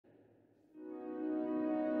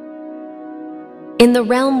In the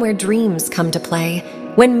realm where dreams come to play,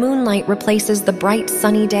 when moonlight replaces the bright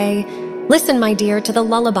sunny day, listen, my dear, to the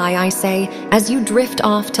lullaby I say, as you drift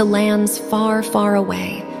off to lands far, far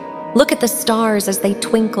away. Look at the stars as they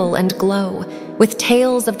twinkle and glow, with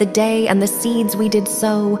tales of the day and the seeds we did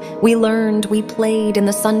sow. We learned, we played in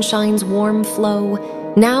the sunshine's warm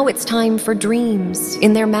flow. Now it's time for dreams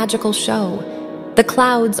in their magical show. The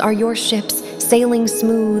clouds are your ships, sailing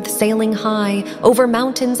smooth, sailing high, over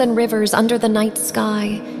mountains and rivers under the night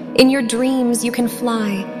sky. In your dreams you can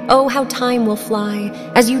fly. Oh, how time will fly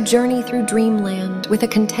as you journey through dreamland with a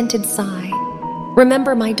contented sigh.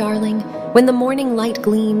 Remember, my darling, when the morning light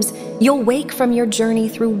gleams, you'll wake from your journey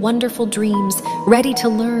through wonderful dreams, ready to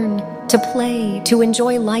learn, to play, to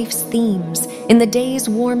enjoy life's themes, in the day's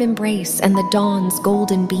warm embrace and the dawn's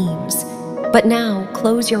golden beams. But now,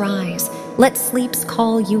 close your eyes, let sleep's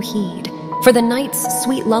call you heed, for the night's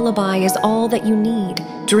sweet lullaby is all that you need.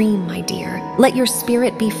 Dream, my dear, let your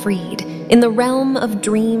spirit be freed, in the realm of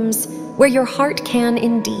dreams, where your heart can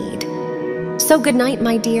indeed. So good night,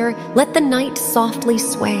 my dear, let the night softly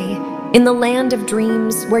sway, in the land of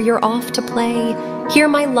dreams where you're off to play. Hear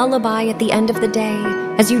my lullaby at the end of the day,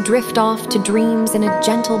 as you drift off to dreams in a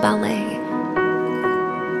gentle ballet.